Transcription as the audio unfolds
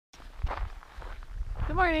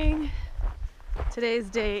Good morning. Today's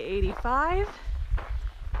day 85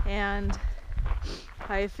 and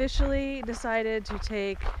I officially decided to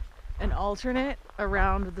take an alternate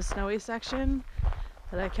around the snowy section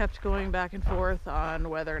that I kept going back and forth on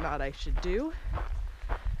whether or not I should do.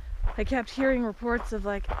 I kept hearing reports of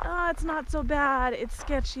like, oh, it's not so bad, it's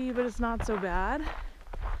sketchy, but it's not so bad.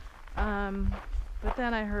 But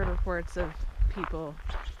then I heard reports of people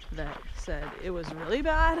that said it was really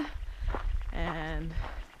bad and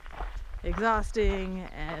exhausting,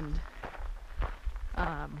 and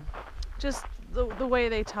just the way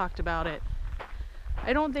they talked about it.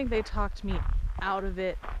 I don't think they talked me out of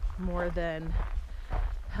it more than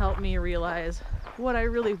helped me realize what I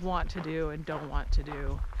really want to do and don't want to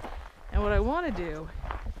do. And what I want to do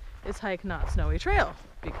is hike not snowy trail,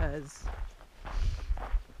 because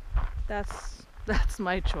that's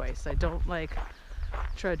my choice. I don't like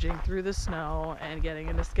trudging through the snow and getting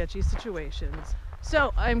into sketchy situations.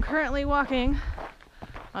 So I'm currently walking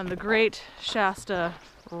on the Great Shasta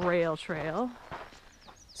Rail Trail.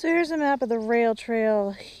 So here's a map of the rail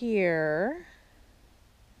trail here,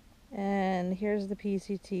 and here's the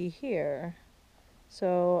PCT here.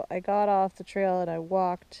 So I got off the trail and I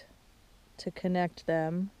walked to connect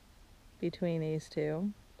them between these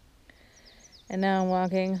two, and now I'm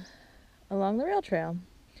walking along the rail trail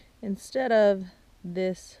instead of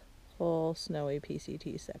this whole snowy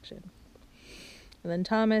PCT section. And then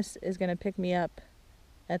Thomas is going to pick me up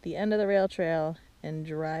at the end of the rail trail and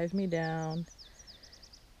drive me down,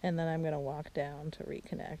 and then I'm going to walk down to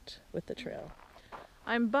reconnect with the trail.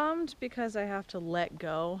 I'm bummed because I have to let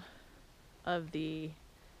go of the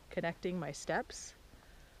connecting my steps,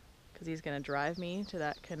 because he's going to drive me to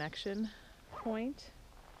that connection point.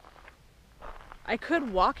 I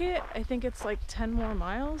could walk it. I think it's like 10 more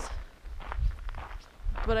miles,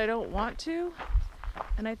 but I don't want to.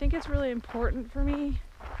 And I think it's really important for me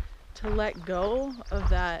to let go of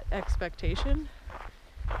that expectation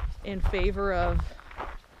in favor of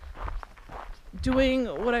doing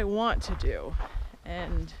what I want to do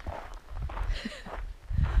and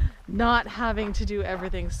not having to do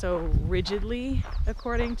everything so rigidly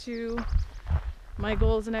according to my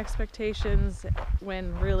goals and expectations,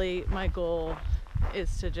 when really my goal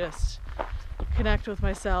is to just connect with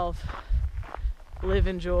myself, live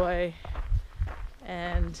in joy,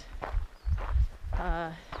 and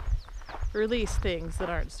release things that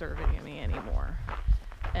aren't serving me anymore.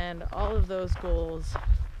 And all of those goals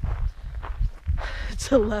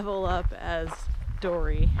to level up as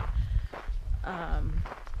Dory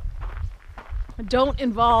don't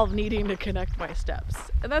involve needing to connect my steps,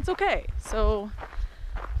 and that's okay. So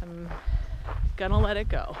I'm gonna let it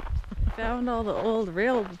go. Found all the old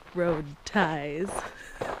railroad ties.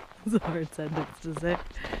 It's a hard sentence to say.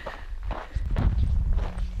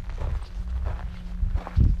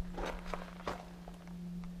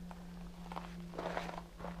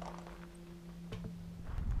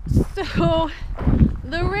 So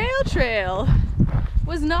the rail trail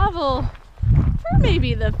was novel for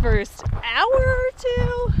maybe the first hour or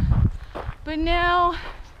two, but now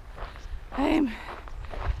I'm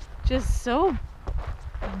just so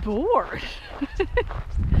bored.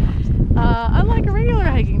 Unlike a regular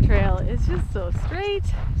hiking trail, it's just so straight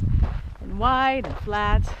and wide and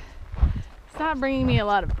flat. It's not bringing me a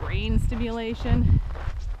lot of brain stimulation.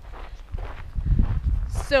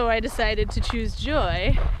 So I decided to choose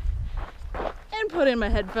joy and put in my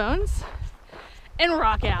headphones and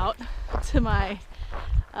rock out to my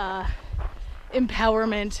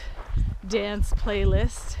empowerment dance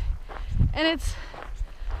playlist. And it's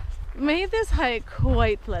made this hike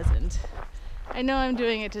quite pleasant. I know I'm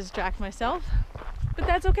doing it to distract myself, but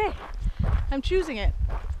that's okay. I'm choosing it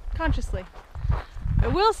consciously. I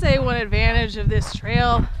will say one advantage of this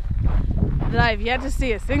trail that I've yet to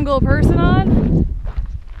see a single person on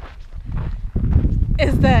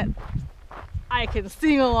is that I can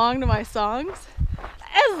sing along to my songs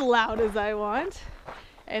as loud as I want,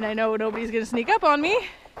 and I know nobody's gonna sneak up on me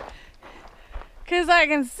because I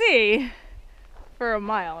can see for a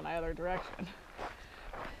mile in either direction.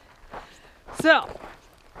 So,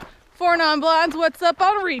 4 non-blondes, what's up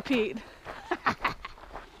on repeat?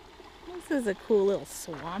 This is a cool little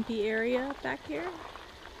swampy area back here.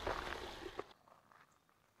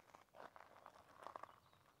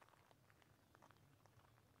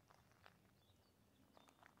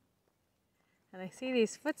 And I see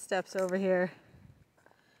these footsteps over here.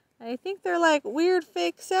 I think they're like weird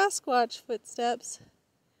fake Sasquatch footsteps.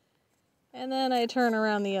 And then I turn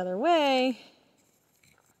around the other way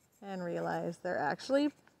and realize they're actually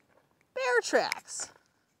bear tracks.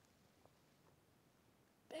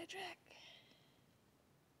 Bear track.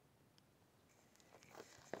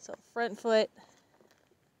 So front foot,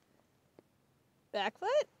 back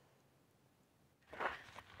foot.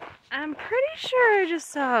 I'm pretty sure I just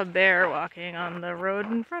saw a bear walking on the road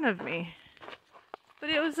in front of me. But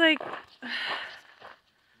it was like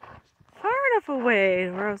far enough away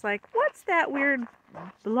where I was like, what's that weird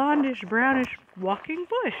blondish, brownish walking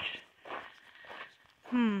bush?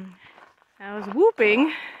 I was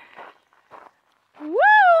whooping. Woo!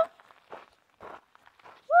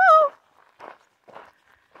 Woo!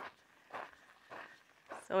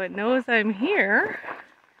 So it knows I'm here.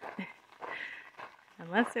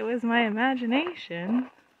 Unless it was my imagination.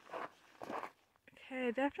 Okay,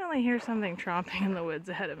 I definitely hear something tromping in the woods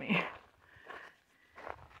ahead of me.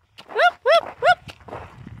 Whoop, whoop, whoop.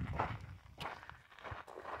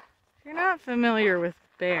 If you're not familiar with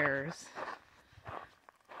bears,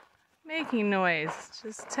 making noise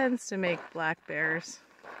just tends to make black bears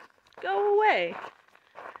go away.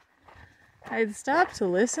 I'd stop to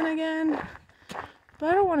listen again, but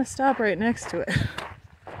I don't want to stop right next to it.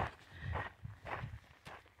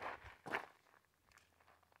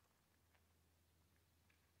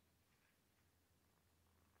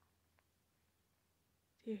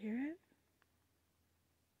 Do you hear it?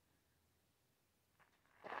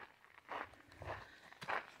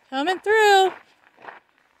 Coming through!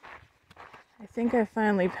 I think I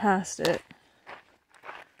finally passed it.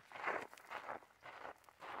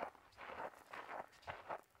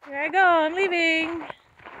 Here I go, I'm leaving!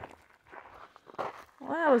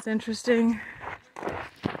 Well, that was interesting.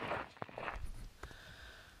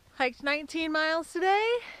 Hiked 19 miles today.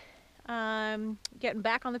 I'm getting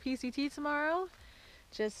back on the PCT tomorrow.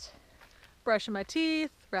 Just brushing my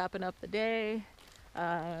teeth, wrapping up the day,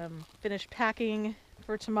 finished packing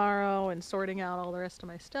for tomorrow and sorting out all the rest of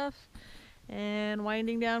my stuff, and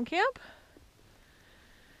winding down camp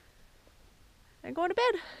and going to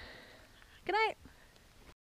bed.